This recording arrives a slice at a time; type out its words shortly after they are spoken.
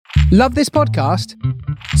Love this podcast?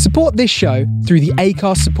 Support this show through the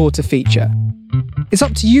Acast supporter feature. It's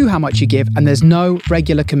up to you how much you give, and there's no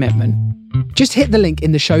regular commitment. Just hit the link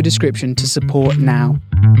in the show description to support now.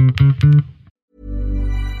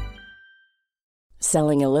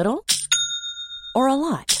 Selling a little or a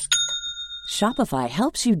lot? Shopify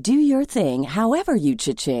helps you do your thing however you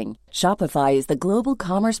cha-ching. Shopify is the global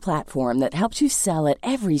commerce platform that helps you sell at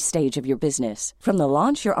every stage of your business. From the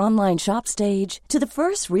launch your online shop stage to the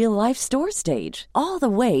first real-life store stage, all the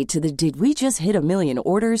way to the did we just hit a million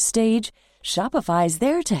orders stage. Shopify is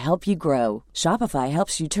there to help you grow. Shopify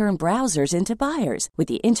helps you turn browsers into buyers with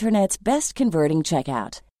the internet's best converting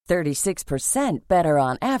checkout. 36% better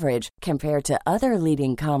on average compared to other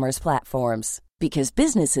leading commerce platforms. Because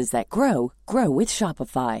businesses that grow, grow with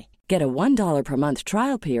Shopify. Get a $1 per month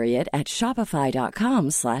trial period at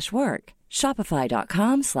shopify.com/work.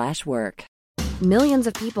 Shopify.com/work. Millions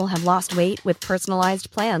of people have lost weight with personalized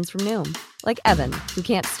plans from Noom. Like Evan, who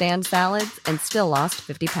can't stand salads and still lost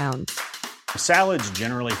 50 pounds. Salads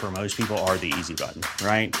generally for most people are the easy button,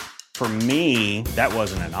 right? For me, that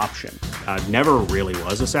wasn't an option. I never really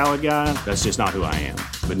was a salad guy. That's just not who I am.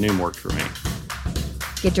 But Noom worked for me.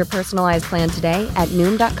 Get your personalized plan today at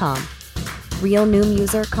Noom.com. Real Noom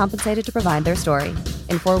user compensated to provide their story.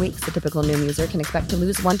 In 4 weeks, the typical Noom user can expect to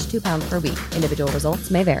lose 1 to 2 pounds per week. Individual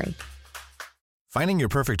results may vary. Finding your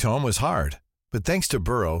perfect home was hard, but thanks to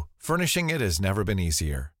Burrow, furnishing it has never been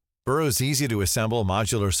easier. Burrow's easy-to-assemble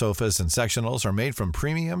modular sofas and sectionals are made from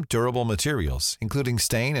premium, durable materials, including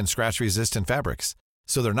stain and scratch-resistant fabrics.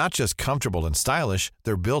 So they're not just comfortable and stylish,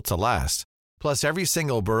 they're built to last. Plus, every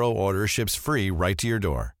single Burrow order ships free right to your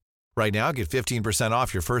door. Right now, get 15%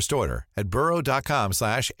 off your first order at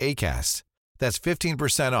burrow.com/ACAST. That's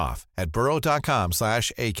 15% off at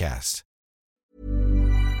burrow.com/ACAST.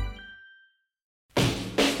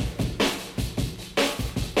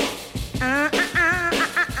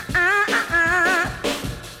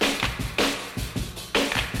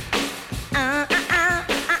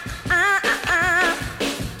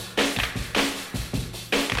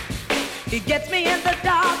 He gets me in the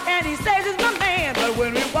dark and he says he's my man. But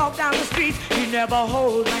when we walk down the street, he never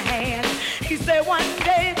holds my hand. He said one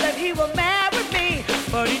day that he will marry me,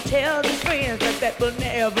 but he tells his friends that that will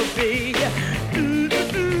never be. I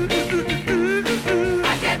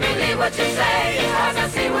can't believe what you say, cause I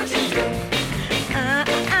see what you do. I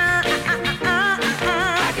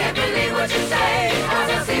can't believe what you say, cause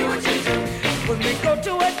I see what you do. When we go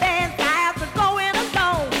to a dance, I have to go in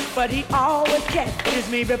alone, but he always catches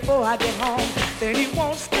me before I get home. Then he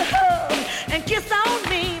wants to hug and kiss on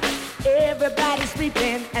me. Everybody's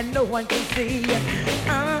sleeping and no one can see.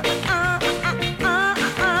 I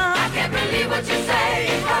can't believe what you say,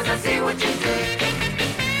 cause I see what you do.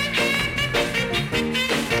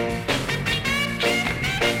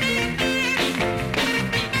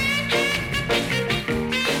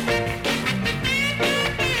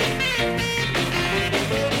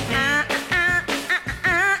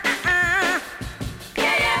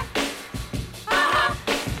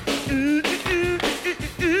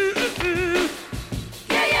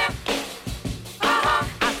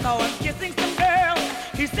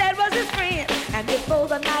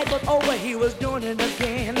 The night was over, he was doing it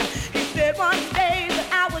again. He said one day that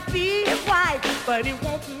I would be his wife, but he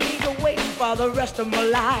wants me to wait for the rest of my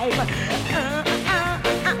life.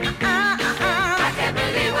 I can't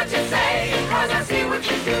believe what you say, cause I see what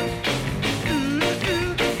you do.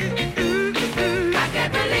 I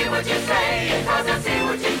can't believe what you say, cause I see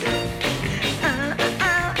what you do.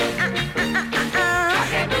 I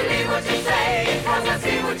can't believe what you say, cause I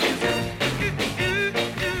see what you do.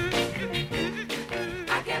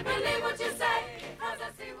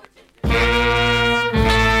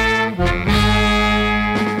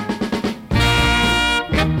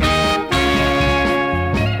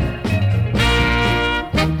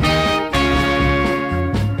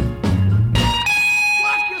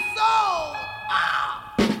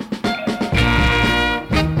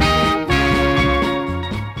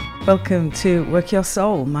 Welcome to Work Your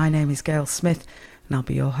Soul. My name is Gail Smith and I'll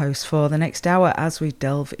be your host for the next hour as we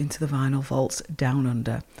delve into the vinyl vaults down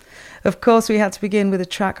under. Of course, we had to begin with a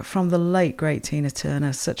track from the late great Tina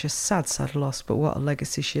Turner. Such a sad, sad loss, but what a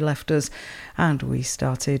legacy she left us. And we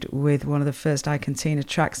started with one of the first Icon Tina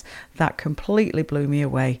tracks that completely blew me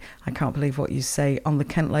away. I Can't Believe What You Say on the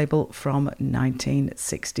Kent label from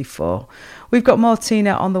 1964. We've got more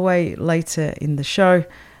Tina on the way later in the show.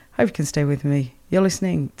 Hope you can stay with me. You're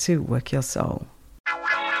listening to Work Your Soul.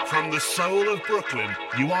 From the soul of Brooklyn,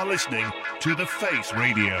 you are listening to The Face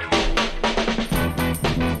Radio.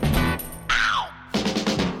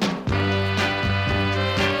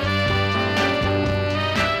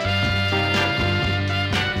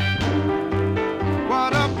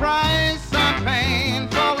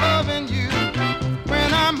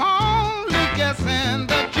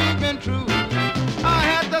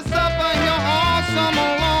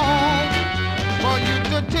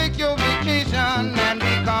 take your vacation and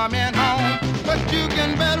be coming home. But you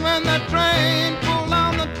can bet when the train pulls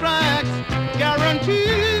on the tracks,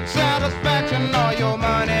 guaranteed satisfaction or your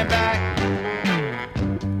money back.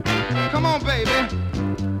 Come on, baby.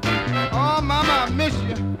 Oh, mama, I miss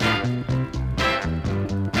you.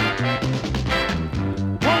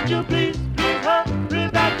 Won't you please hurry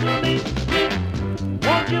back to me?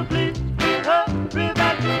 Won't you please hurry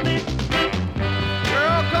back to me?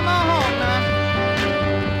 Girl, come on home now.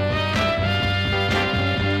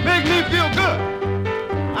 Make me feel good.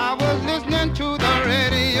 I was listening to the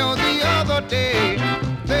radio the other day.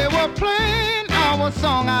 They were playing our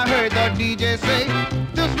song. I heard the DJ say,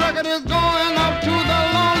 this record is going up to the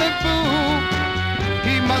lonely fool.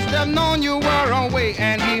 He must have known you were away,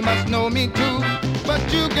 and he must know me too. But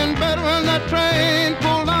you can bet when the train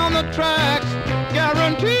pulled on the tracks,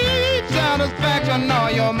 guaranteed satisfaction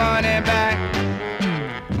or your money back.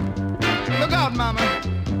 Look out, mama.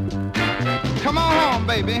 Come on home,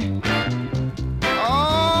 baby.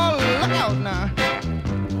 Oh, look out now.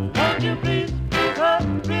 Won't you please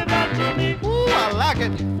hurry back to me? Ooh, I like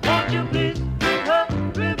it. Won't you please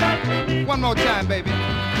hurry back to me? One more time, baby.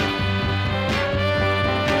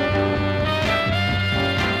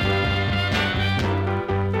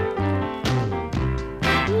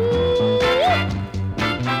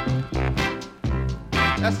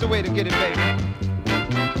 That's the way to get it, baby.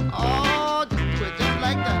 Oh, just do it just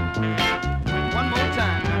like that. One more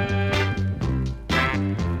time.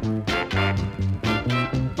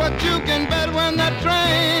 But you can bet when that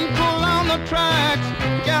train pulls on the tracks,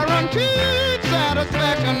 guaranteed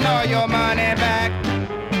satisfaction or your money back.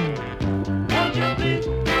 Won't you please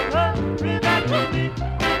hurry back to me?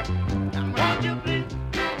 Won't you please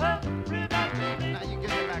hurry back to me? Now you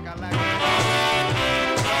get it like I like it.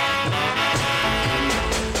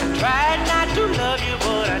 Tried not to love you,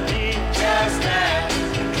 but I did. Just that.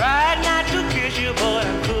 Tried not to kiss you, but I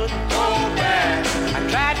couldn't. Oh, bad. I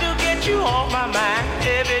tried to get you off my mind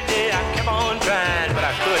every day. I kept on trying, but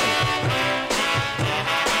I couldn't.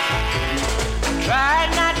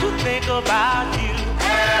 Tried not to think about you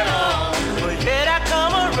at all, but yet I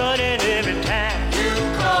come a running every time you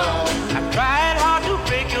call. I tried hard to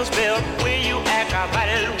break your spell. The way you act, I might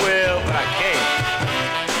as well, but I can't.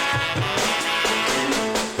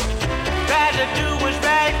 Tried to do what's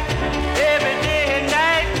right every day and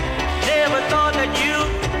night. Never thought that you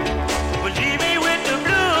would leave me with the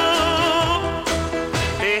blues.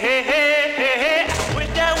 Hey, hey, hey, hey, hey. I wish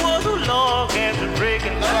there was a law against the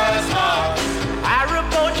breaking love's heart. I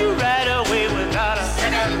report you right away without a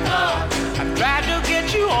second thought. I tried to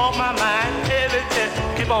get you off my mind every day.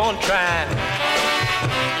 Keep on trying.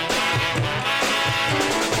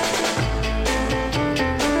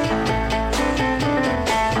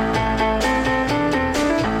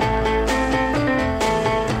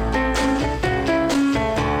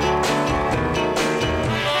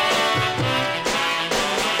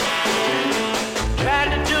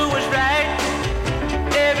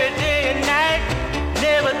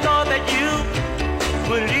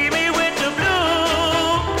 Leave me with the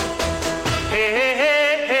blue. Hey, hey,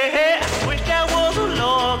 hey, hey, hey. I wish there was a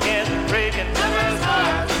law against breaking lovers'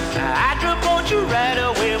 hearts. I'd report you right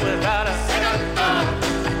away without a second thought.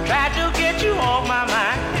 I tried to get you off my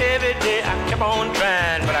mind every day. I kept on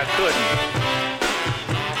trying, but I couldn't.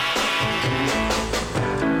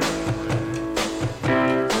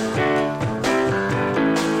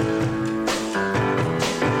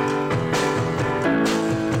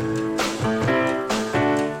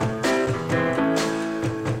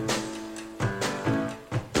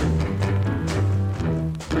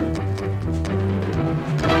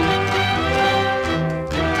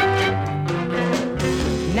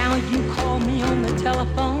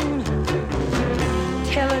 Telephone,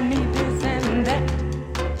 telling me this and that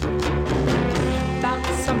about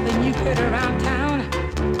something you heard around town.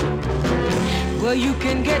 Well, you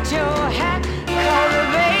can get your hat, call her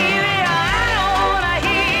baby. I don't wanna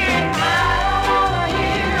hear it. I don't wanna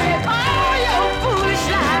hear it. All your foolish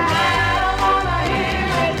lies. I don't wanna hear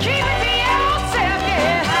it. Keep it to yourself,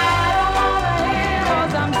 yeah. I don't wanna hear it.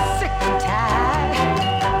 'Cause I'm sick and tired.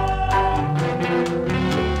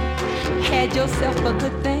 Had yourself a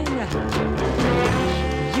good thing.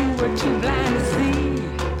 You were too blind to see.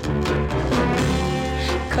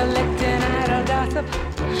 Collecting idle gossip.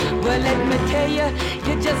 Well, let me tell you,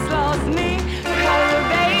 you just lost me. Call her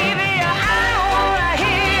baby. I don't wanna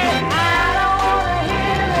hear it. I don't wanna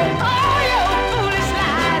hear it. All your foolish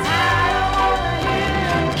lies. I don't wanna hear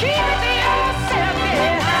it. Keep it to yourself,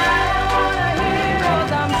 yeah. I don't wanna hear it.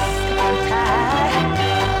 'Cause I'm sick and tired.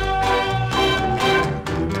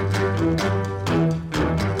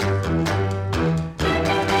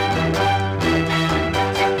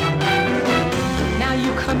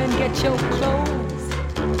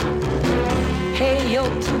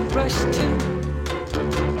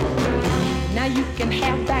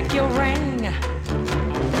 take your ring.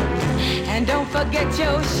 And don't forget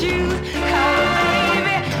your shoes. 'Cause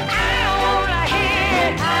baby, I don't wanna hear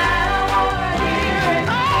it. I don't wanna hear it.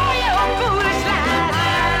 Oh, your foolish lies.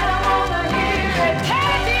 I don't wanna hear it. Tell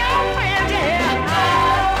it to your friends, yeah. I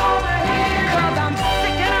don't wanna hear it. 'Cause I'm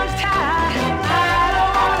sick and I'm tired. I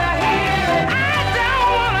don't wanna hear it. I don't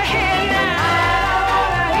wanna hear it now. I don't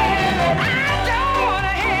wanna hear it. I don't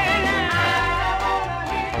wanna hear it now. I don't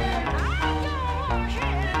wanna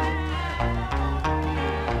hear it.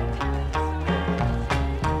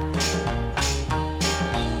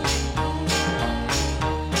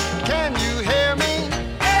 Can you hear me?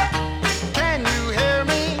 Can you hear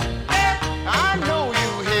me? I know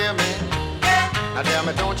you hear me. Now tell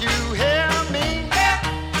me, don't you hear me?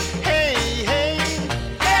 Hey, hey,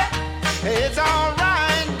 it's all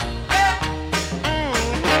right.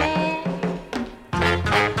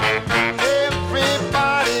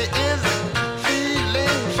 Everybody is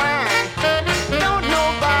feeling fine. Don't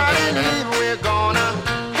nobody leave. We're gonna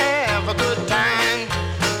have a good time.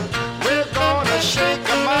 We're gonna shake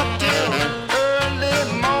 'em up till early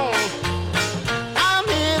morn. I'm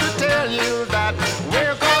here to tell you that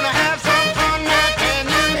we're gonna have some fun now. Can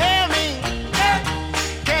you hear me?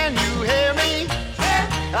 Can you hear me?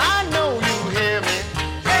 I know you hear me.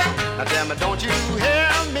 Now tell me, don't you hear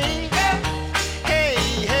me? Hey,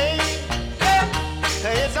 hey,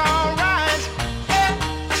 it's all right.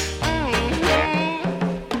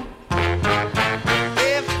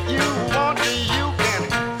 If you want to, you can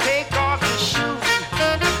take off your shoes,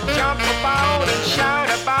 jump about and shout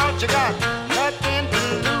about. You got nothing to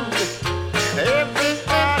lose.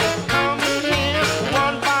 Everybody come here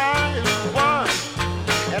one by one,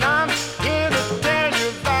 and I'm here to tell you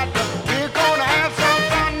that we're gonna have some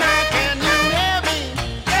fun now. Can you hear me?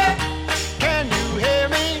 Can you hear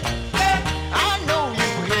me? I know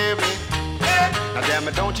you hear me. Now damn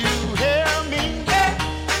it, don't you hear me?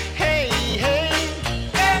 Hey,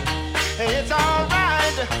 hey, it's all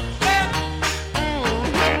right.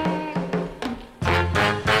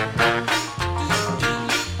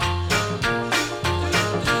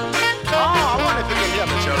 Oh, I wonder if you can hear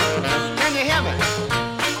me, children. Can you hear me?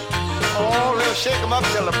 Oh, we'll shake 'em up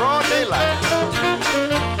till the broad daylight.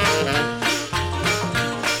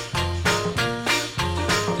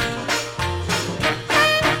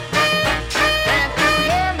 Can you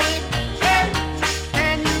hear me?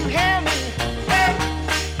 Can you hear me?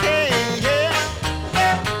 Hey, yeah.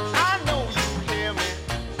 I know you hear me.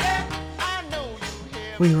 I know you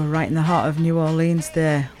hear me. We were right in the heart of New Orleans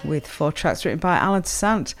there with 4 tracks written by Alan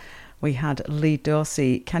Sant. We had Lee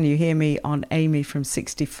Dorsey, Can You Hear Me, on Amy from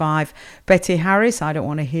 65. Betty Harris, I Don't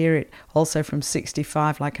Want to Hear It, also from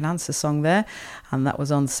 65, like an answer song there. And that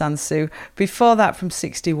was on Sansu. Before that, from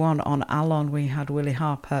 61 on Alon, we had Willie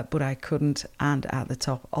Harper, But I Couldn't. And at the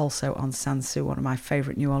top, also on Sansu, one of my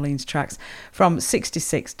favourite New Orleans tracks. From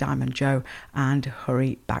 66, Diamond Joe and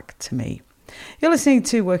Hurry Back to Me. You're listening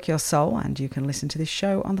to Work Your Soul, and you can listen to this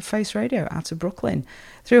show on the Face Radio out of Brooklyn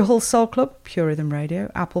through Hull Soul Club, Pure Rhythm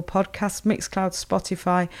Radio, Apple Podcasts, Mixcloud,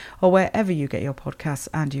 Spotify, or wherever you get your podcasts,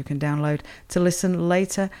 and you can download to listen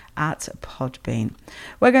later at Podbean.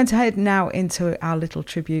 We're going to head now into our little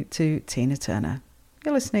tribute to Tina Turner.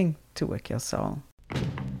 You're listening to Work Your Soul.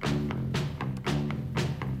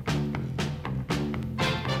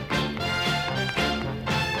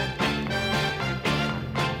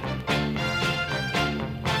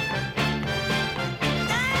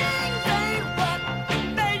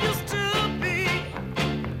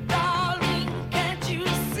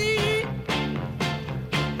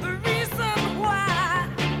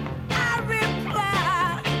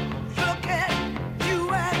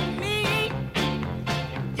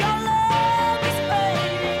 Your love is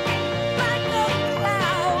fading.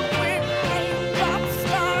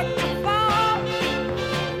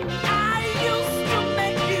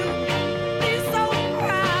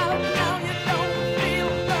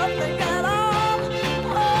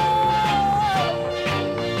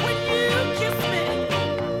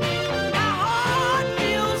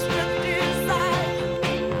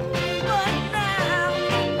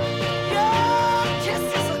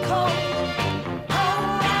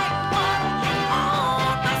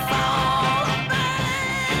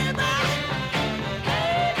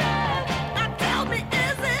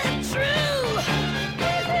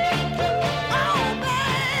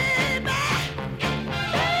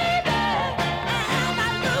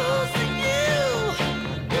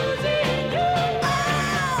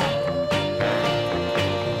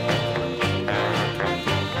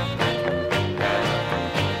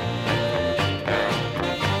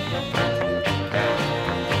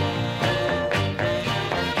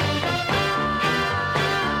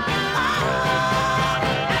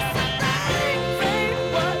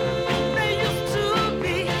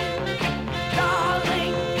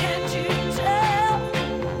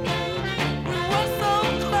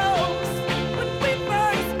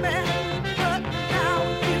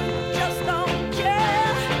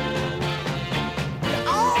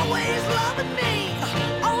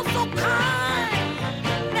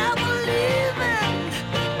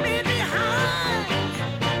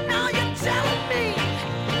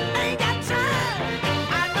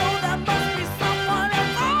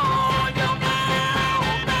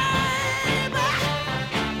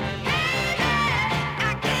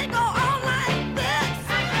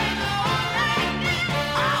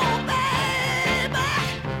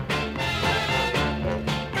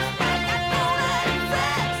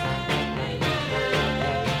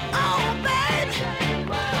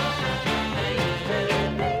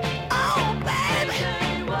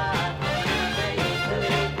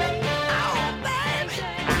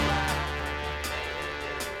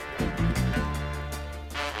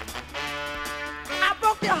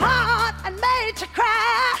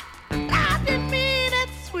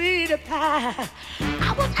 high.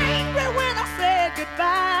 I was angry when I said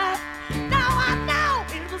goodbye. Now I know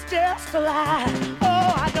it was just a lie. Oh,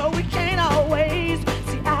 I know we can't always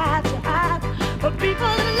see eye to eye, but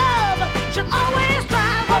people in love should always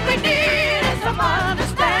try. What we need is some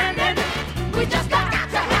understanding. We just got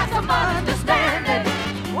to have some understanding.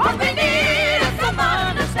 What we need is some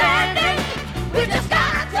understanding. We just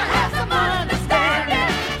got to have some understanding.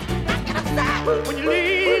 I get upset when you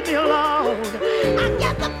leave me alone. I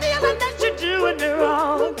get the feeling that you're doing me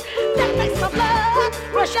wrong. That makes my blood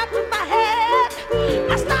rush up to my head.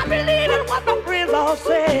 I start believing what my friends all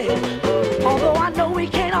say. Although I know we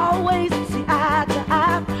can't always see eye to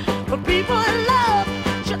eye, but people in love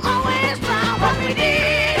should always try. What we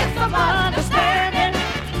need is some understanding.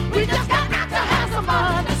 We just got to have some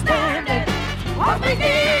understanding. What we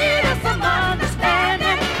need is some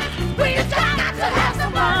understanding. We just got to have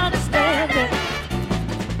some understanding.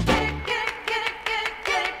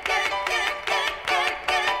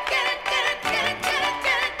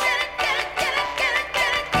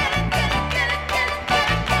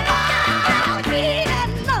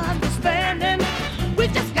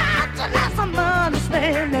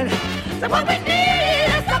 So what we need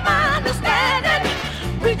is some understanding.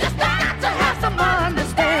 We just got to have some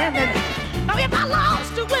understanding. Now if I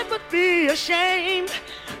lost you, it would be a shame.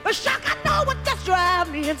 But shock, I know what just drives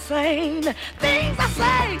me insane. Things I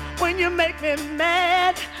say when you make me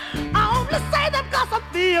mad, I only say them cause I'm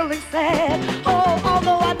feeling sad. Oh,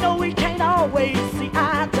 although I know we can't always see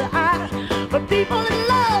eye to eye, but people in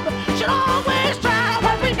love should always try.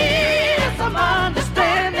 What we need is some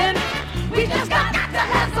understanding. We just got to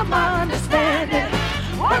have some understanding.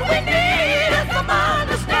 What we need is some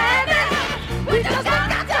understanding. We just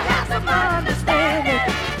got to have some understanding.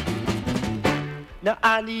 Now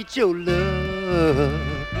I need your love,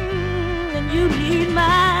 and you need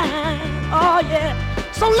mine. Oh yeah.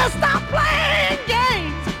 So let's stop playing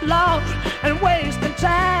games, love, and wasting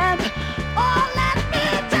time. Oh, let me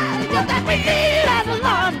tell you that we need an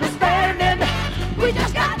understanding. We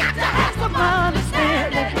just got to have some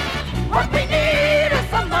understanding. What we need is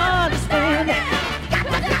some understanding. Got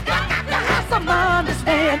to have some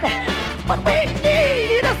understanding. What we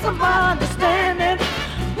need is some understanding.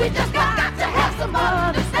 We just got to have some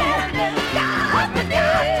understanding. What we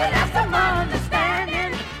need is some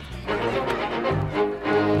understanding.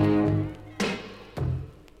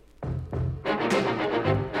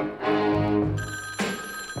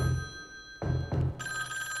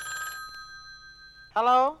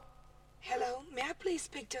 Hello? Hello, may I please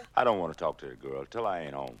speak to... I don't want to talk to the girl till I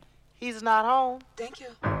ain't home. He's not home. Thank you.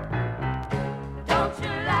 Don't you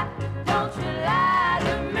lie to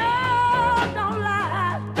me. No, don't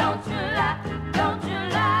lie. Don't you lie to me. No,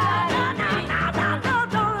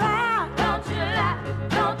 don't lie.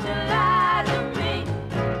 Don't you lie to me.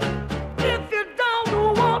 If you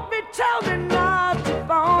don't want me, tell me not to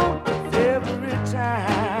phone. Every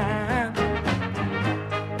time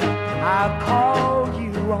I call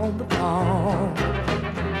you on the phone,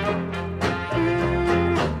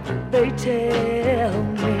 they tell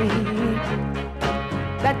me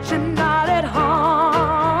that you're not at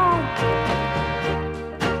home.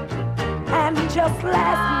 And just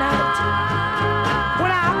last night,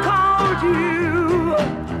 when I called you,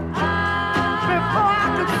 before I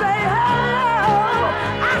could say hello,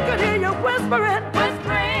 I could hear you whispering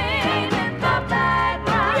in the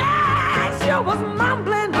background. Yes, you was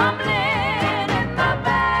mumbling in the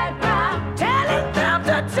background. Telling them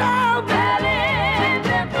to tell me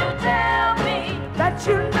that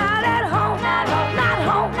you're not at home, not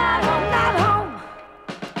home.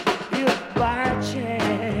 If by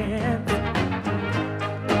chance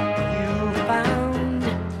you found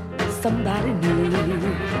somebody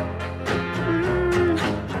new,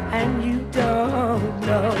 and you don't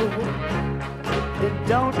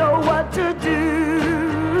know what to do,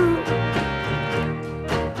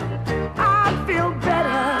 I feel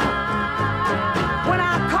better when I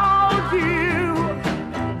called you.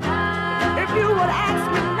 If you would ask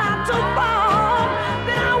me not to fall,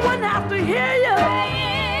 then I wouldn't have to hear you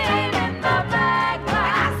In the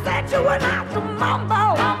background. I said you wouldn't have to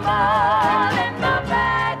mumble In the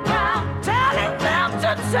background. telling them to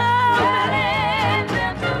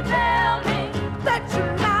tell me that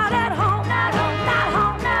you're not at home, not home.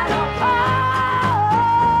 Oh,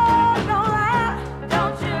 don't lie.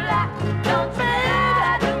 Don't you lie. Don't you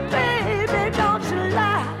lie to me. Baby, don't you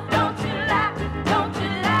lie. Don't you lie. Don't you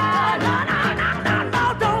lie. No,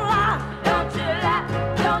 don't lie. Don't you lie.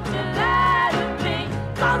 Don't you lie to me.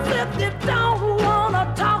 'Cause if you don't wanna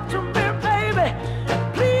talk to me, baby,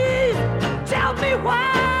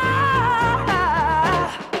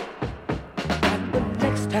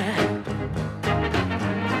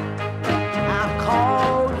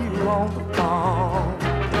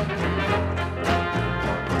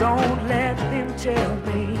 Don't let them tell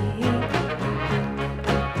me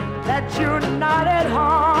that you're not at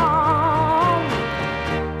home.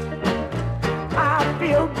 I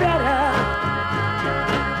feel better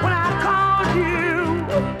when I called you.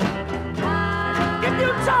 If you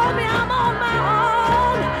told me I'm on my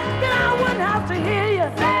own, then I wouldn't have to hear you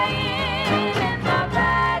saying in the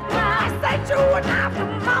background. I said you wouldn't have to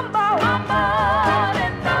mumble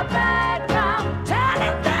in the background,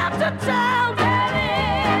 telling them to tell me.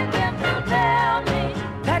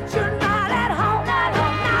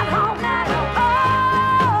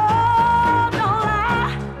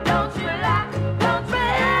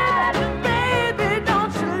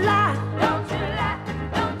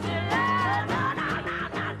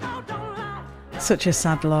 Such a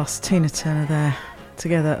sad loss. Tina Turner there,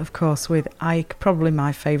 together of course with Ike, probably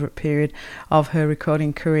my favourite period of her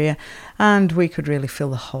recording career, and we could really fill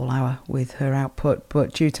the whole hour with her output,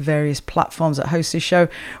 but due to various platforms that host this show,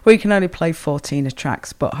 we can only play 14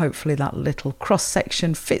 tracks, but hopefully that little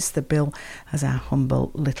cross-section fits the bill as our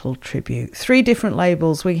humble little tribute. 3 different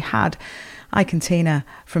labels. We had Ike and Tina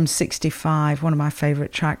from 65, one of my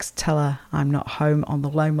favourite tracks, Tell Her I'm Not Home, on the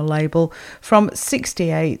Loma label. From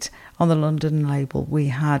 68, on the London label, we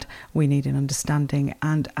had We Need an Understanding,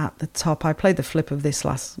 and at the top, I played the flip of this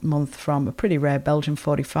last month from a pretty rare Belgian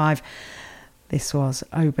 45. This was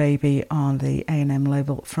Oh Baby on the A&M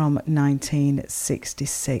label from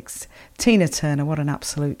 1966. Tina Turner, what an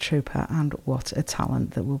absolute trooper, and what a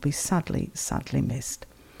talent that will be sadly, sadly missed.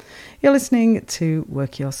 You're listening to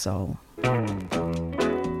Work Your Soul.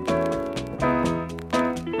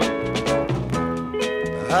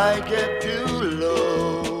 I get too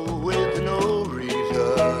low with no reason.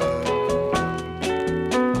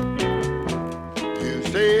 You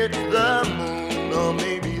say it's the moon or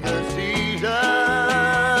maybe the season,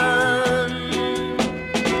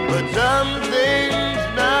 but something's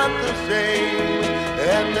not the same,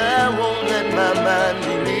 and I won't let my mind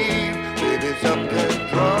believe. Maybe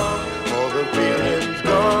something's wrong, all the feeling's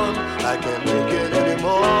gone. I can't make it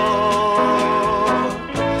anymore.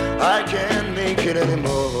 I can't make it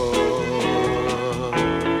anymore.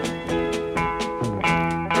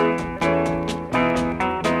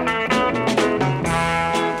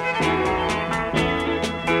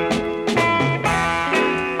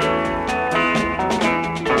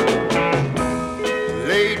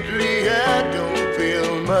 Lately I don't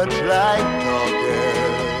feel much like talking.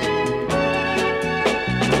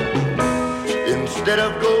 Instead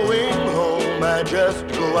of going home, I just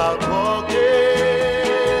go out walking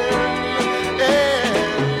and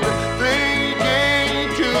thinking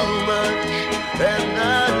too much and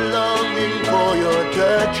not longing for your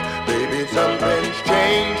touch. Baby, something's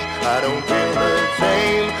changed. I don't feel the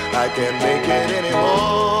same. I can't make it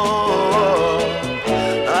anymore.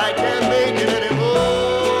 I can't make it anymore.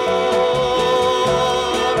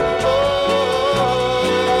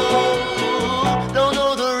 Don't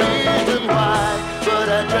know the reason why, but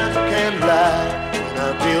I just can't lie. When I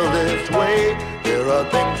feel this way, there are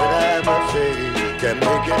things that I must say. Can't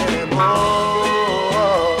make it anymore.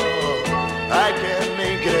 I can't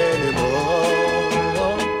make it anymore.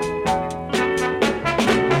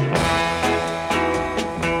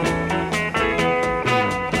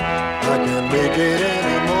 I can't make it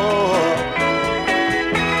anymore.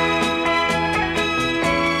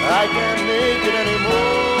 I can't make it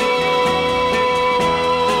anymore.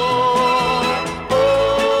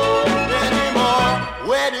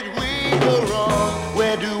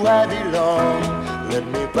 Where do I belong? Let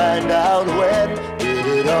me find out when did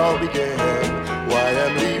it all begin. Why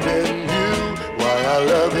I'm leaving you, why our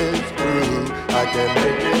love is through. I can't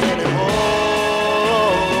make it anymore.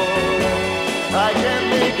 I can't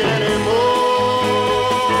make it anymore.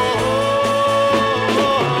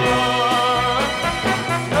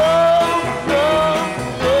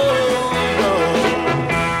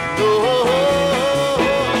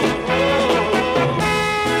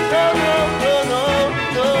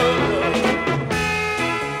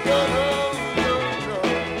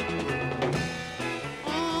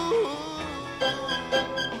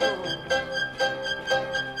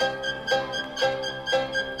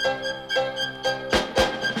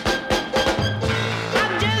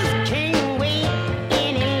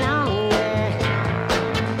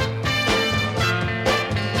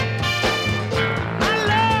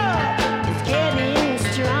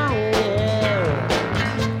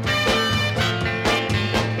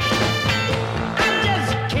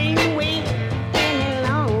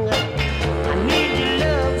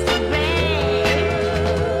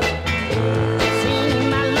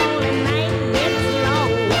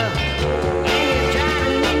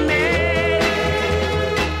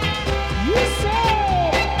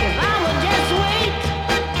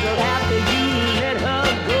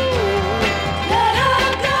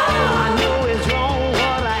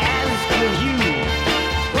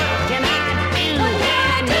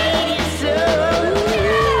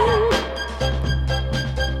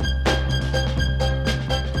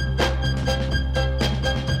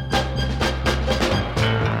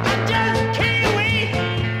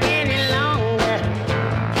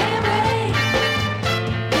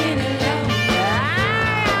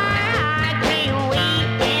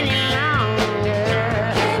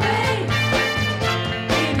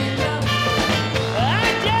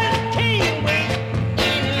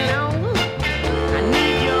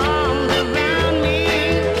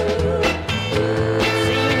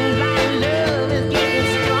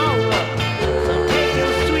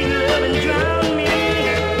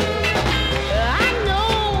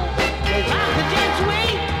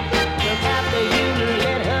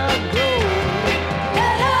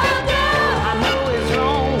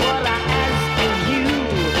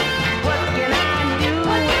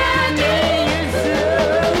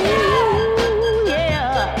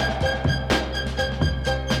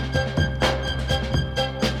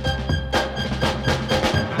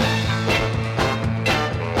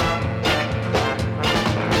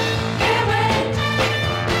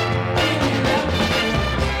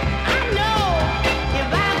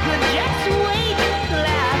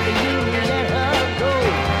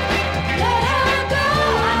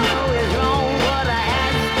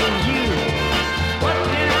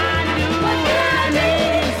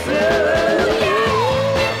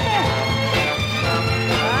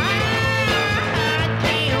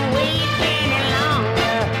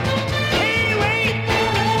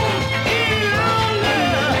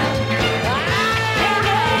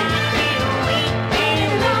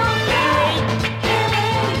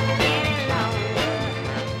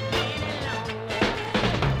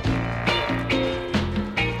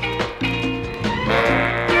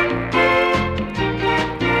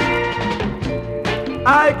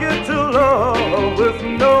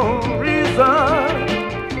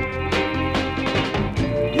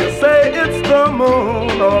 the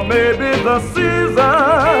moon or maybe the season,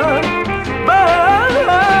 but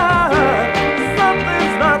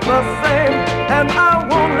something's not the same, and I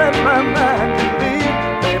won't let my mind believe.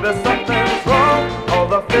 Maybe something's wrong, or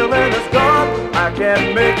the feeling is gone. I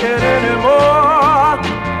can't make it anymore,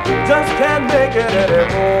 just can't make it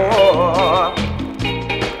anymore.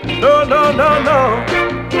 No, no, no, no.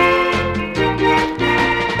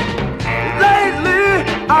 Lately,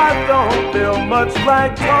 I don't feel much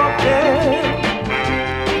like talking.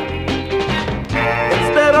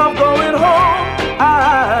 Instead of going home,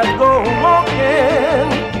 I go walking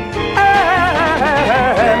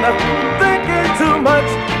and thinking too much.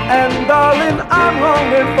 And darling, I'm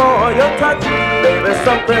longing for your touch. Baby,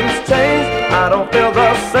 something's changed. I don't feel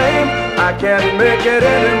the same. I can't make it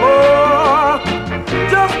anymore.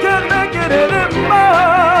 Just can't make it anymore.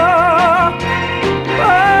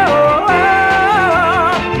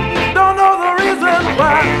 Don't know the reason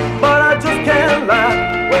why, but I just can't lie.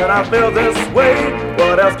 When I feel this way,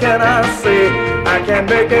 what else can I say? I can't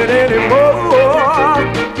make it anymore.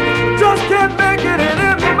 Just can't make it anymore.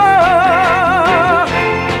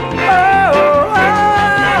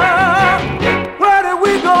 Where did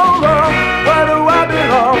we go wrong? Where do I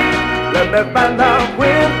belong? Let me find out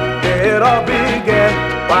when it all began.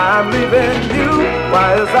 Why I'm leaving you? Why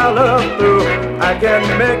is our love through? I can't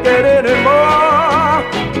make it anymore.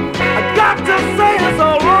 I got to say it's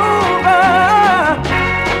all over.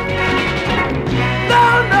 No,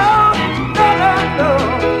 no, no, no, no.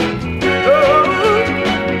 No.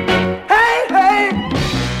 Hey, hey.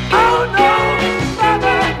 Oh, no, no,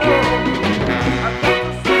 no, no. I got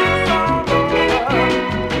to say it's all over.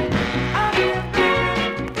 I can't make it anymore.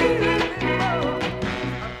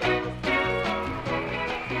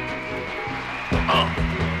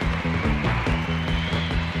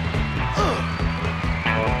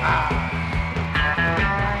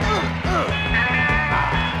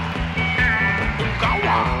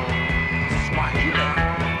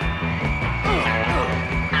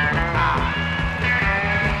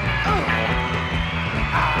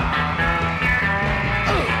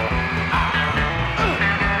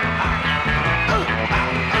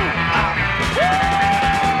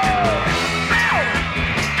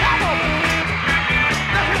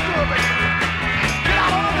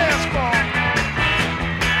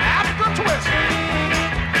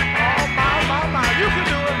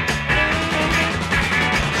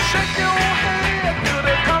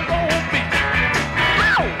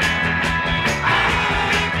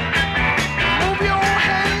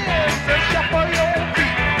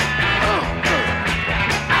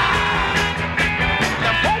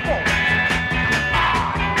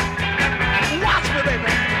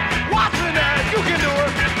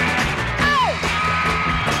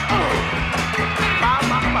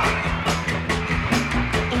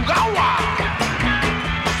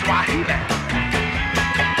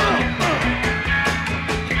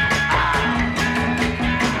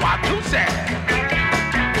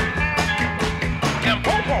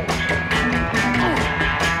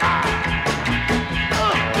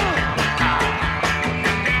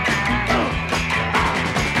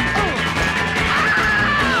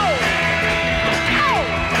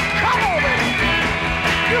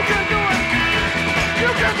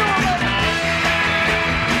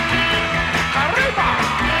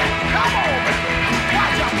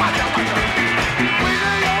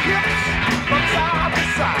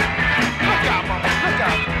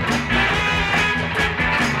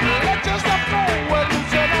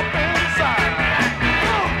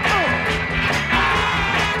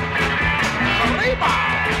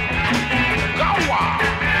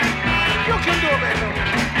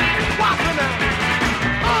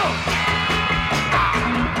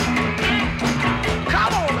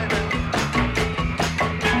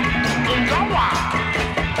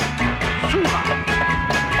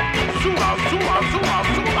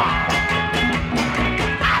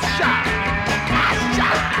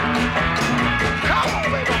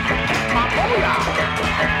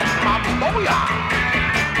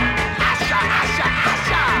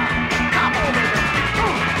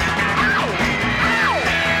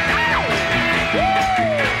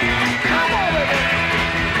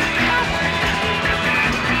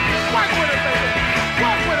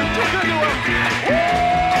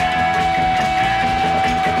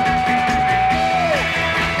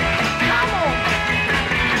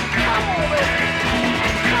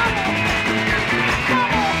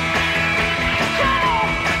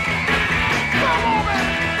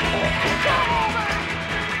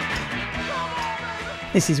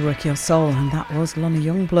 This is Work Your Soul, and that was Lonnie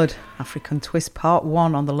Youngblood, African Twist Part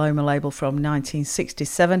 1 on the Loma label from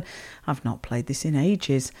 1967. I've not played this in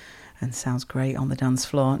ages. and sounds great on the dance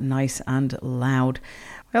floor, nice and loud.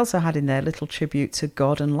 We also had in there a little tribute to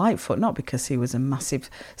Gordon Lightfoot, not because he was a massive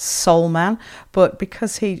soul man, but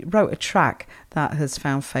because he wrote a track that has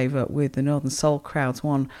found favour with the Northern Soul crowds,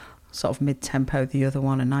 one sort of mid-tempo, the other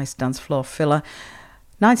one a nice dance floor filler.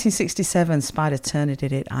 1967, Spider Turner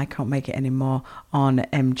did it, I Can't Make It Anymore, on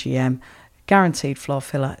MGM. Guaranteed floor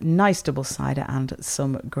filler, nice double-sider and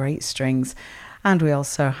some great strings. And we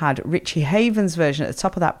also had Richie Haven's version at the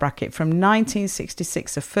top of that bracket from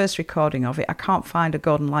 1966, the first recording of it. I can't find a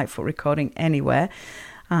Gordon Lightfoot recording anywhere.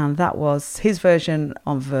 And that was his version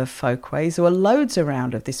of Folkways. There were loads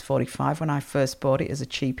around of this 45 when I first bought it as a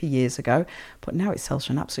cheapie years ago. But now it sells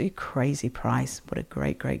for an absolutely crazy price. What a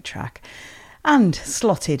great, great track. And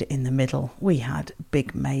slotted in the middle, we had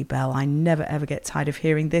Big Maybelle. I never ever get tired of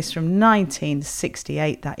hearing this from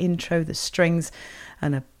 1968. That intro, the strings,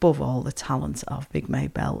 and above all, the talent of Big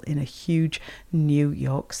Maybelle in a huge New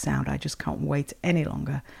York sound. I just can't wait any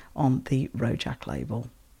longer on the Rojack label.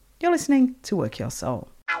 You're listening to Work Your Soul.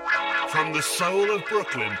 From the soul of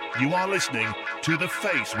Brooklyn, you are listening to The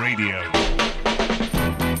Face Radio. And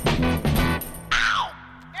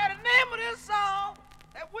the name of this song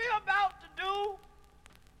that we're about to do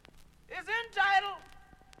is entitled,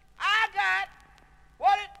 I Got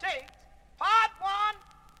What It Takes, Part 1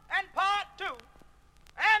 and Part 2,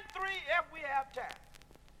 and 3 if we have time.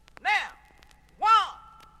 Now, 1,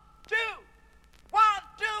 2, 1,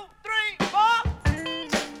 2, 3, 4.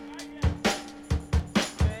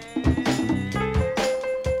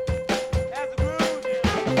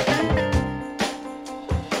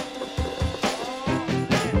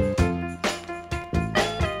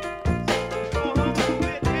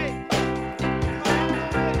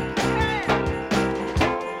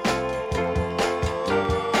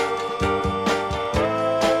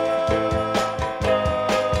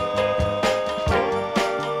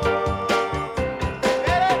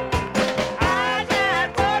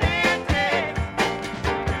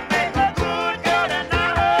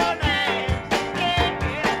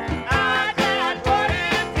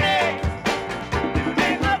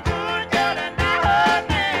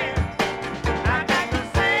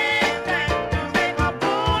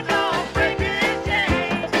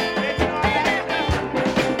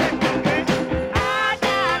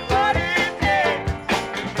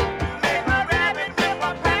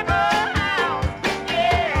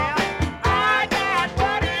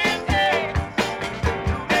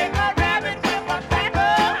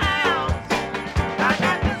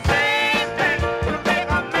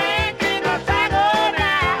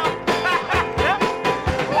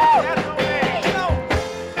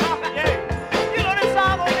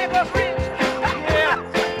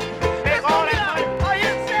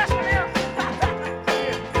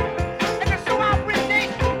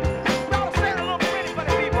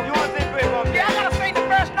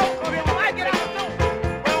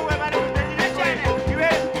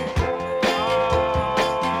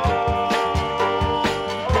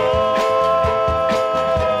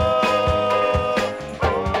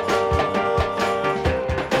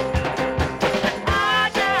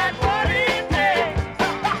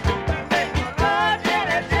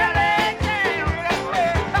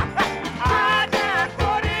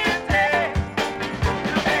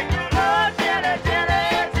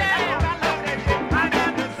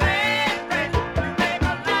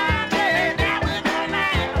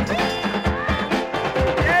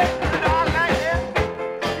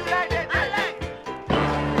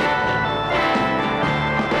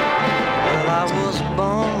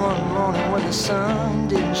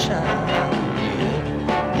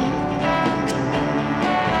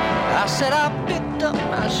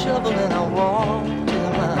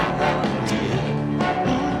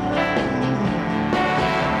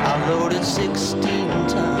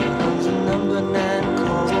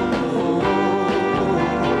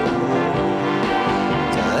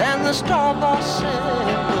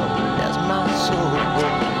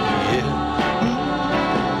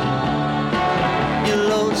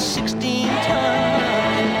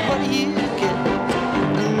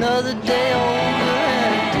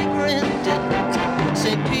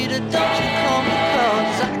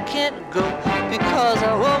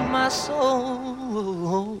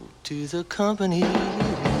 Company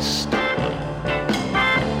store.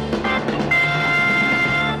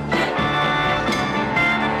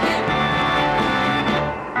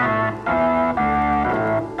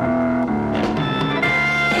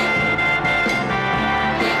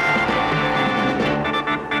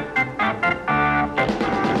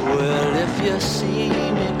 Well, if you see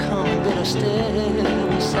me come, better step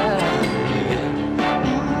aside.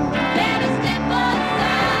 Better step aside.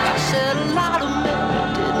 I said a lot of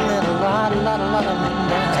men didn't let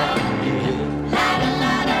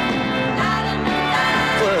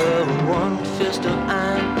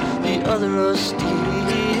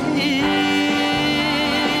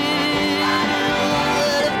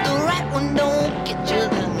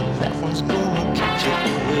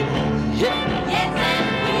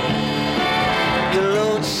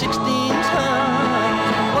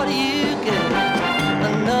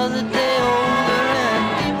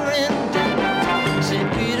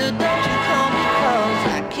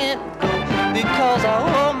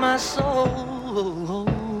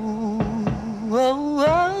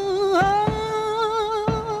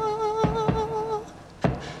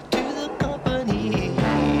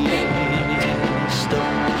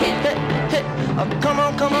Come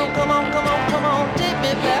on, come on, come on, come on, come on, take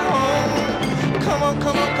me back home. Come on,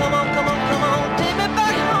 come on, come on, come on, come on, take me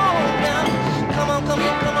back home now. Come on, come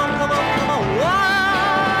on, come on, come on, come on. Whoa.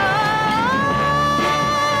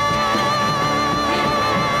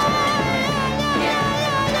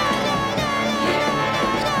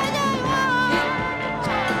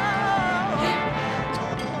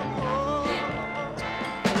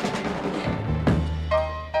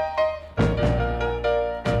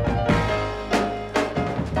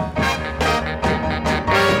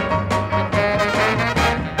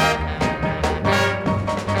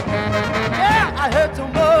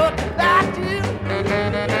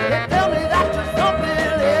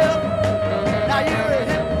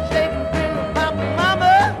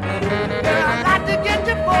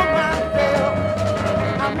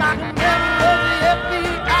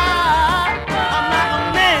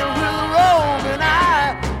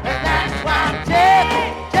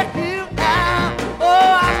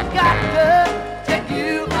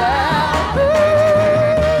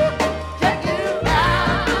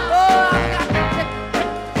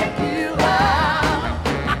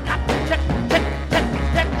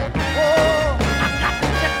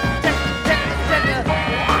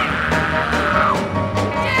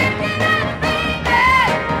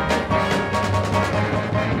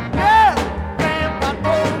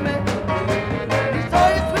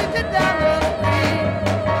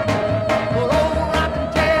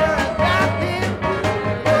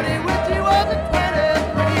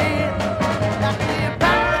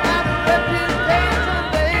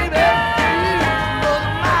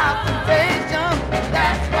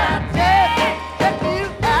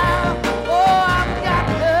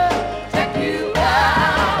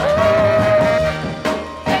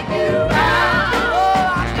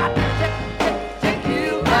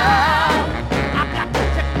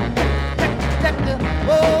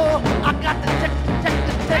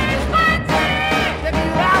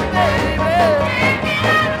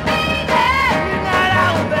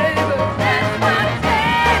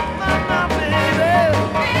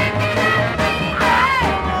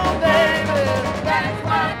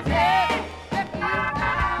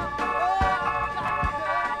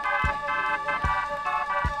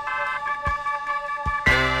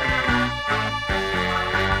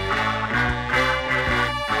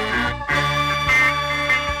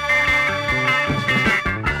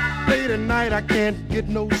 I can't get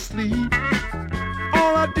no sleep.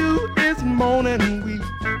 All I do is moan and weep.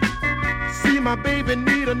 See my baby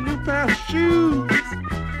need a new pair of shoes,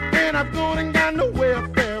 and I've gone and got no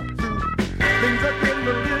welfare blues. Things are getting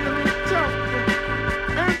a little tougher,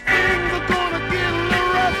 and things are gonna get a little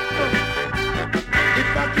rougher. If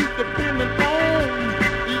I keep depending on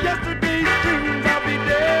yesterday's dreams, I'll be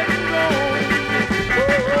dead and gone.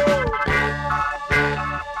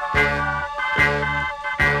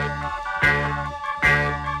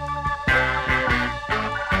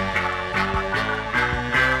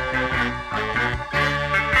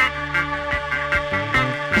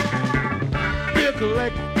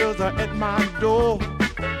 Collectors are at my door.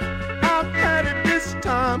 I've had it this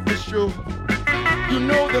time for sure. You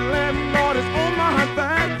know the landlord is on my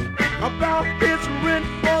back about his rent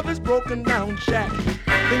for this broken down shack.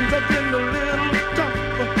 Things are getting a little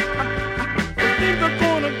tougher. Things are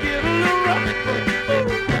gonna get a little rougher.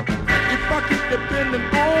 If I keep depending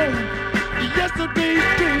on yesterday's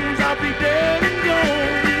dreams, I'll be dead and gone.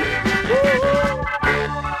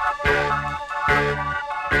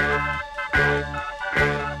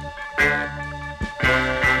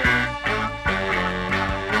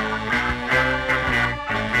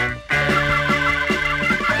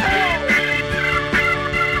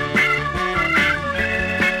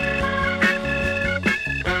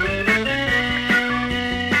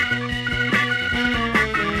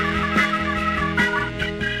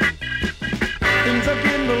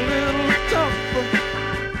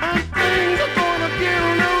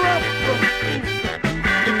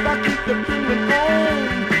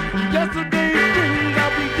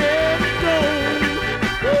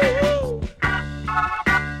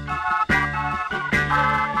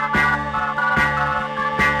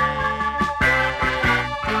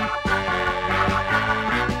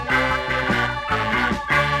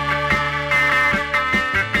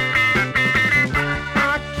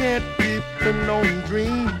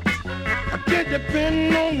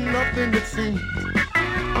 Depend on nothing it seems.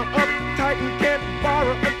 I'm uptight and can't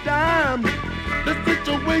borrow a dime. The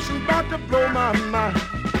situation's about to blow my mind.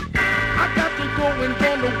 I got to go and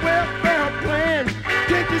join the welfare plan.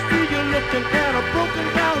 Can't you see you're looking at a broken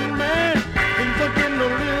down man? Things are getting a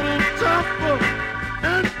little tougher,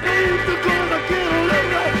 and things are gonna get a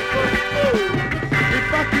little rougher. If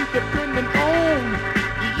I keep depending on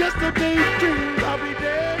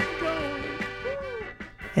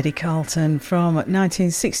Eddie Carlton from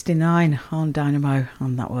 1969 on Dynamo,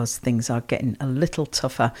 and that was Things Are Getting a Little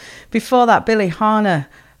Tougher. Before that, Billy Harner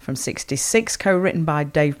from 66, co-written by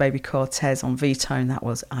Dave Baby Cortez on V-Tone, that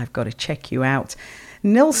was I've Got to Check You Out.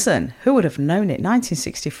 Nilsson, who would have known it,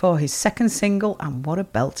 1964, his second single, and what a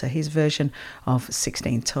belter, his version of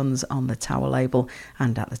 16 Tons on the Tower label.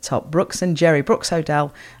 And at the top, Brooks and Jerry, Brooks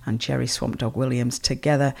O'Dell and Jerry Swamp Dog Williams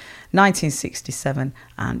together, 1967,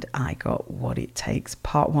 and I Got What It Takes,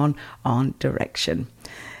 part 1 on Direction.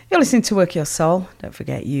 You're listening to Work Your Soul. Don't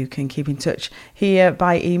forget you can keep in touch here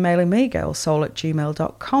by emailing me,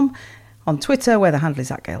 gailsoul@gmail.com, on Twitter, where the handle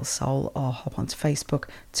is @GailSoul, or hop onto Facebook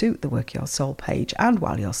to the Work Your Soul page. And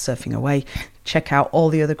while you're surfing away, check out all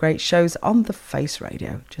the other great shows on The Face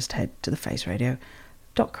Radio. Just head to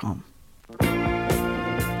thefaceradio.com.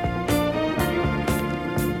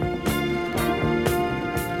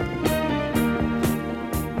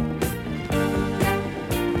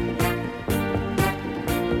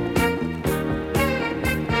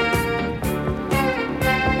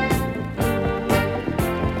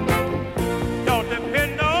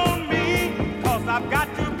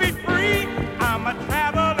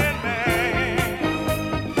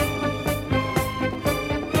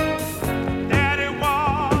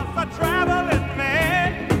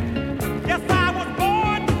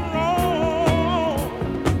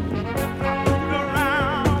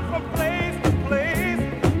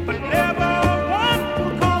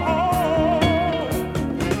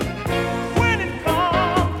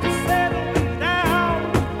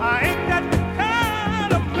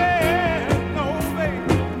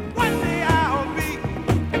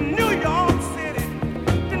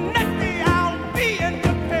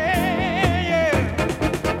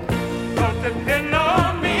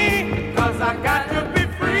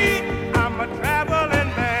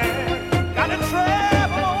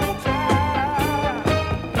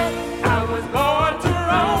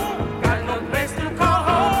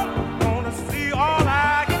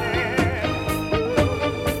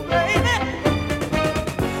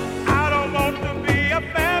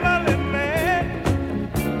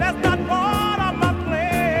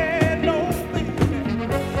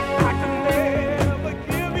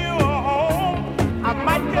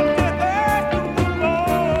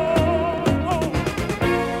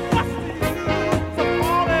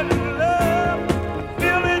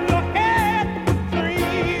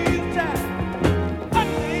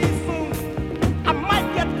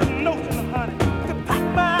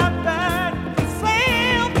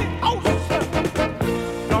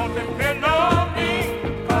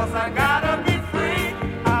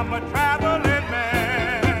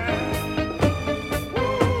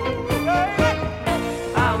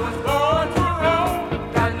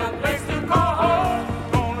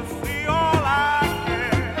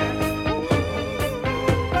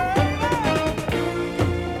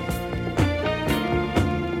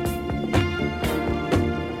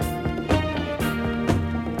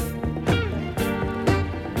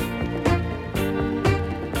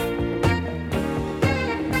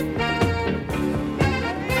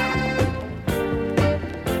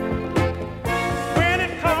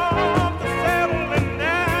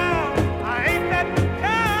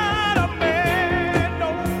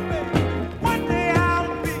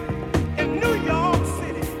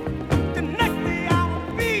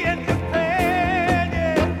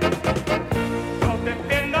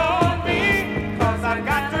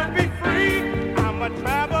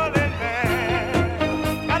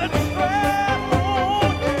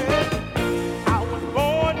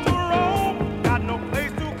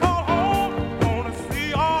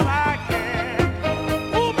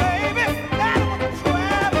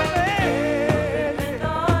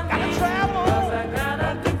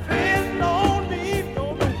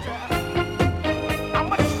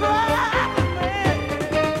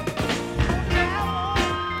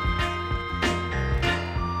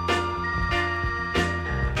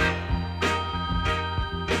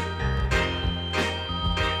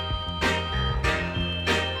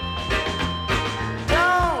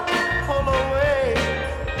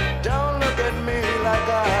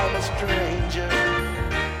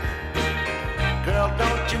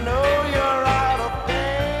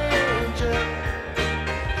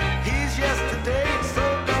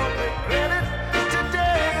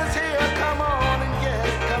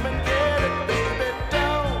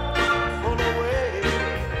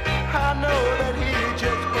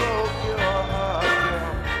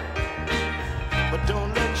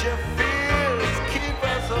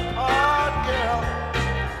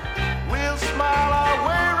 We'll smile our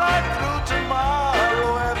way right through tomorrow.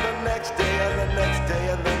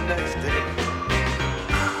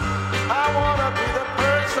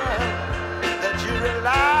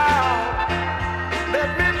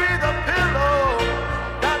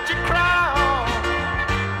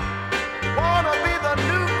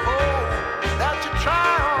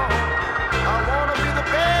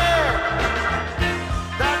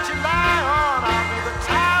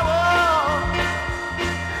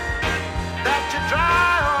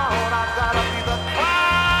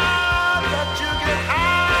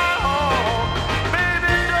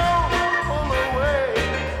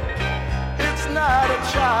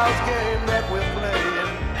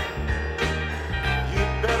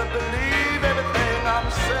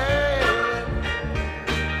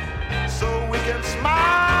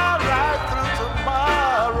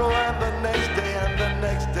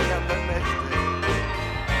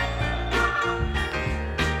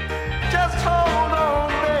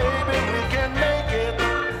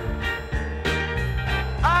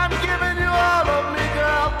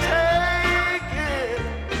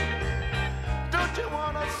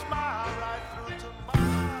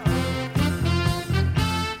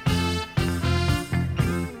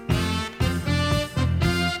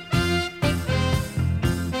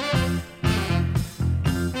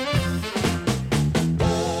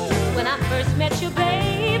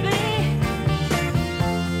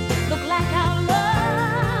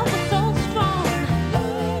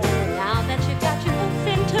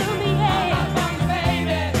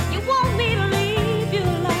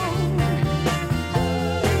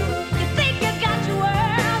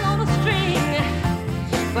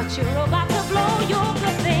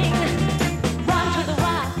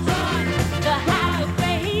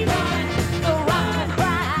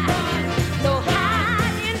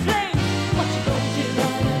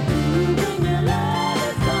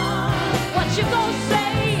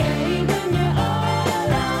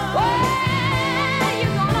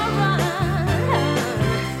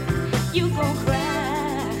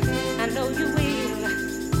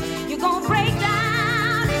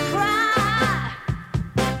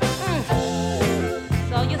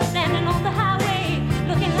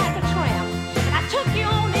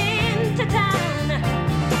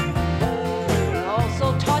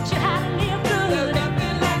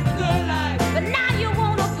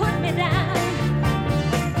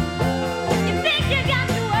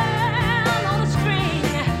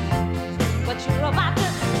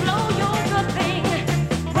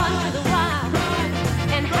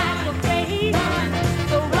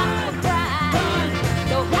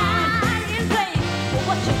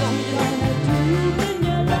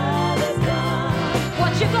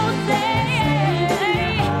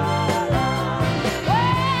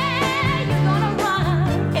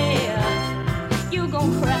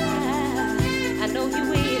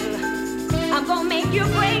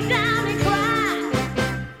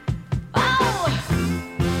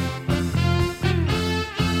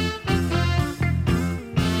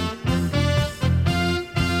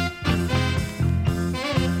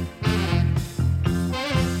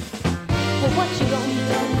 What you gonna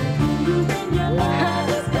do when your love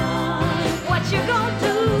is gone? What you gonna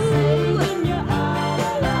do when you're all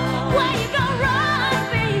alone? Where you gonna run,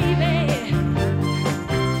 baby?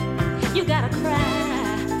 You gotta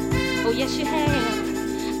cry. Oh yes you have.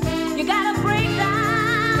 You gotta break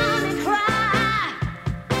down and cry.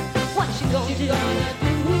 What you gonna do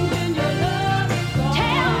when your love is gone?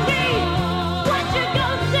 Tell me what you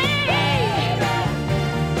gonna say.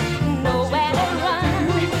 Nowhere to run,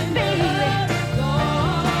 baby.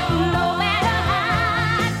 Nowhere to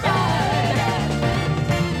hide, darling.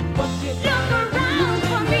 Look around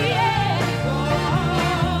for me, yeah.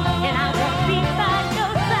 And I will be by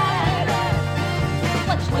your side.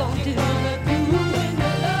 What you gonna do?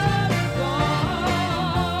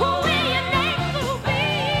 Who will your next will be?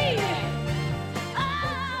 Oh,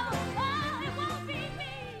 it won't be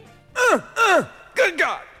me. Good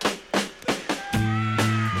God!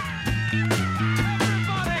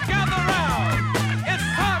 Everybody gather round. It's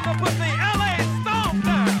time to put the LA Stomp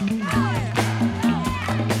down.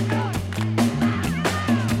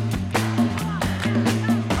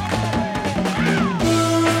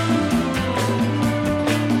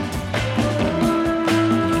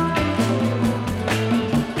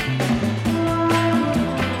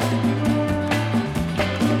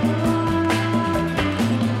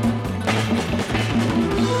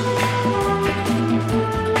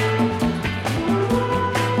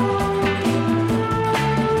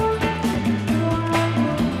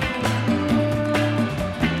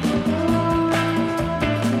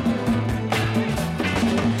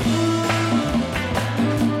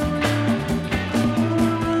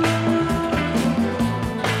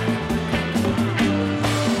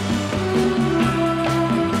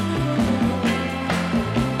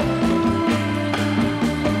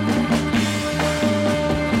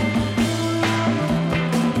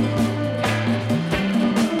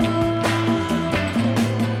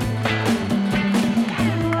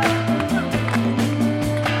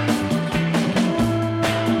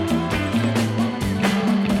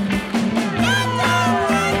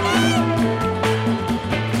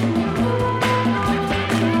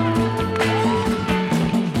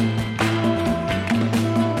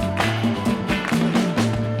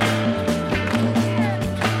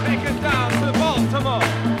 Take us down to Baltimore.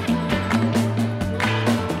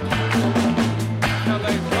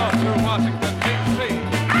 LA Stomp to Washington, D.C.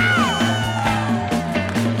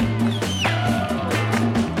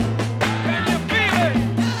 Can you feel it?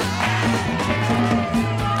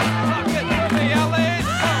 Rock it to the LA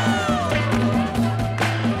Stomp.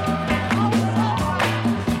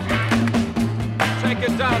 Take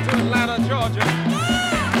it down to Atlanta, Georgia.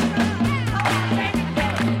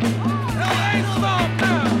 LA Stomp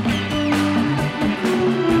now.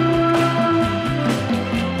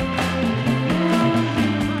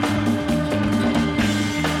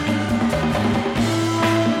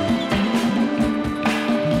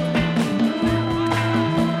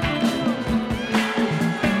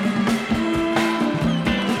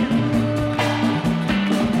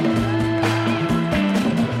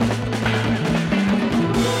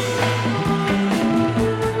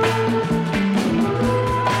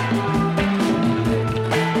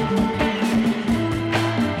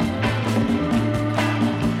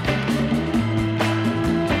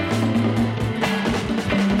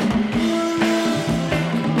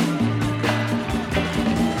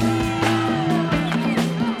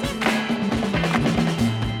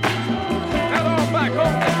 Head on back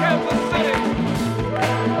home to Kansas City.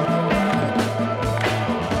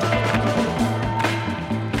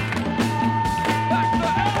 Back to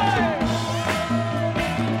LA.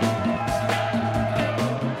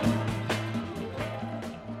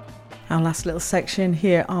 Our last little section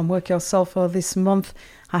here on Work Your Soul for this month.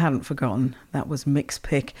 I hadn't forgotten. That was Mix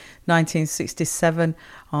Pick 1967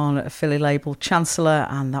 on a Philly label Chancellor,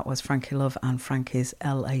 and that was Frankie Love and Frankie's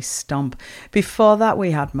LA Stomp. Before that,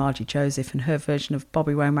 we had Margie Joseph and her version of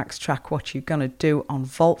Bobby Womack's track What You Gonna Do on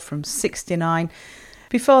Vault from 69.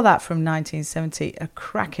 Before that, from 1970, a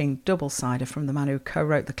cracking double-sider from the man who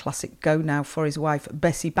co-wrote the classic Go Now for his wife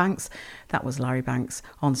Bessie Banks. That was Larry Banks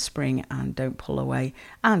on Spring and Don't Pull Away.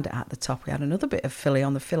 And at the top, we had another bit of Philly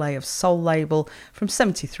on the Filet of Soul label from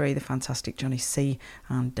 73, the fantastic Johnny C.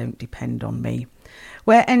 and Don't Depend on Me.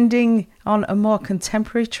 We're ending on a more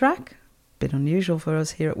contemporary track. Bit unusual for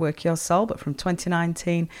us here at Work Your Soul, but from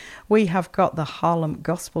 2019 we have got the Harlem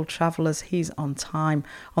Gospel Travellers. He's on Time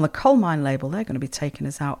on the Coal Mine label. They're going to be taking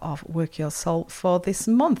us out of Work Your Soul for this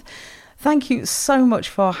month. Thank you so much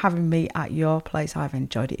for having me at your place. I've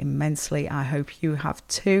enjoyed it immensely. I hope you have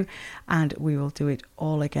too, and we will do it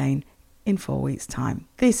all again in 4 weeks' time.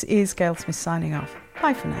 This is Gail Smith signing off.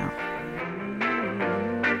 Bye for now.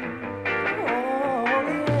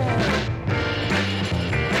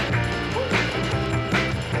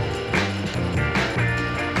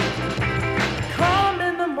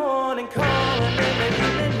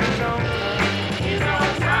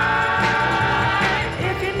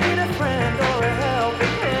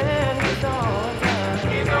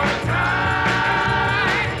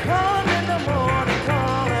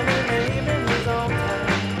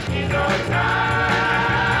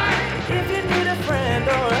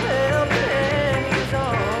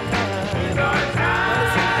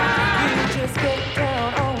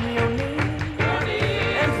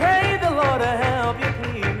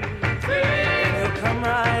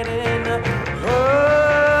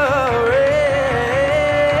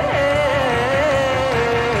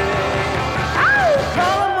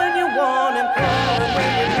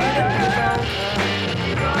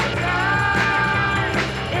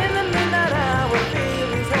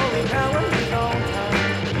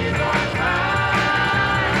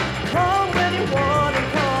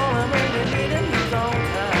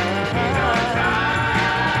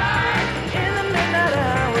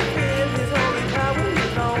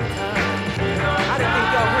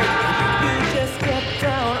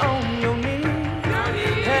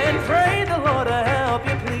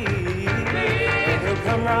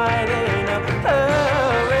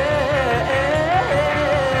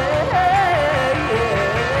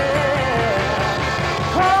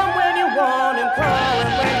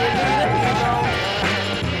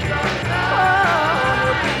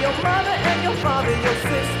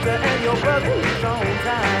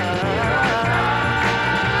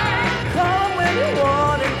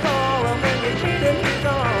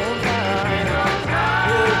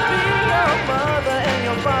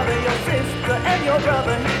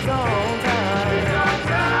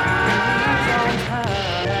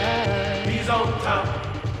 on time.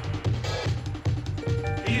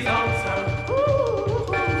 He's on time.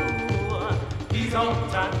 Ooh, he's on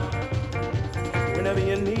time. Whenever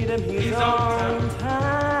you need him, he's on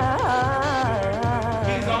time.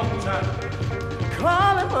 He's on time.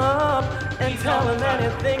 Call him up and tell him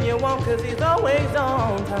anything you want, 'cause he's always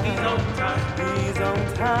on time. He's on time. He's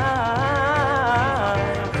on time.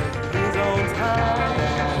 He's on time.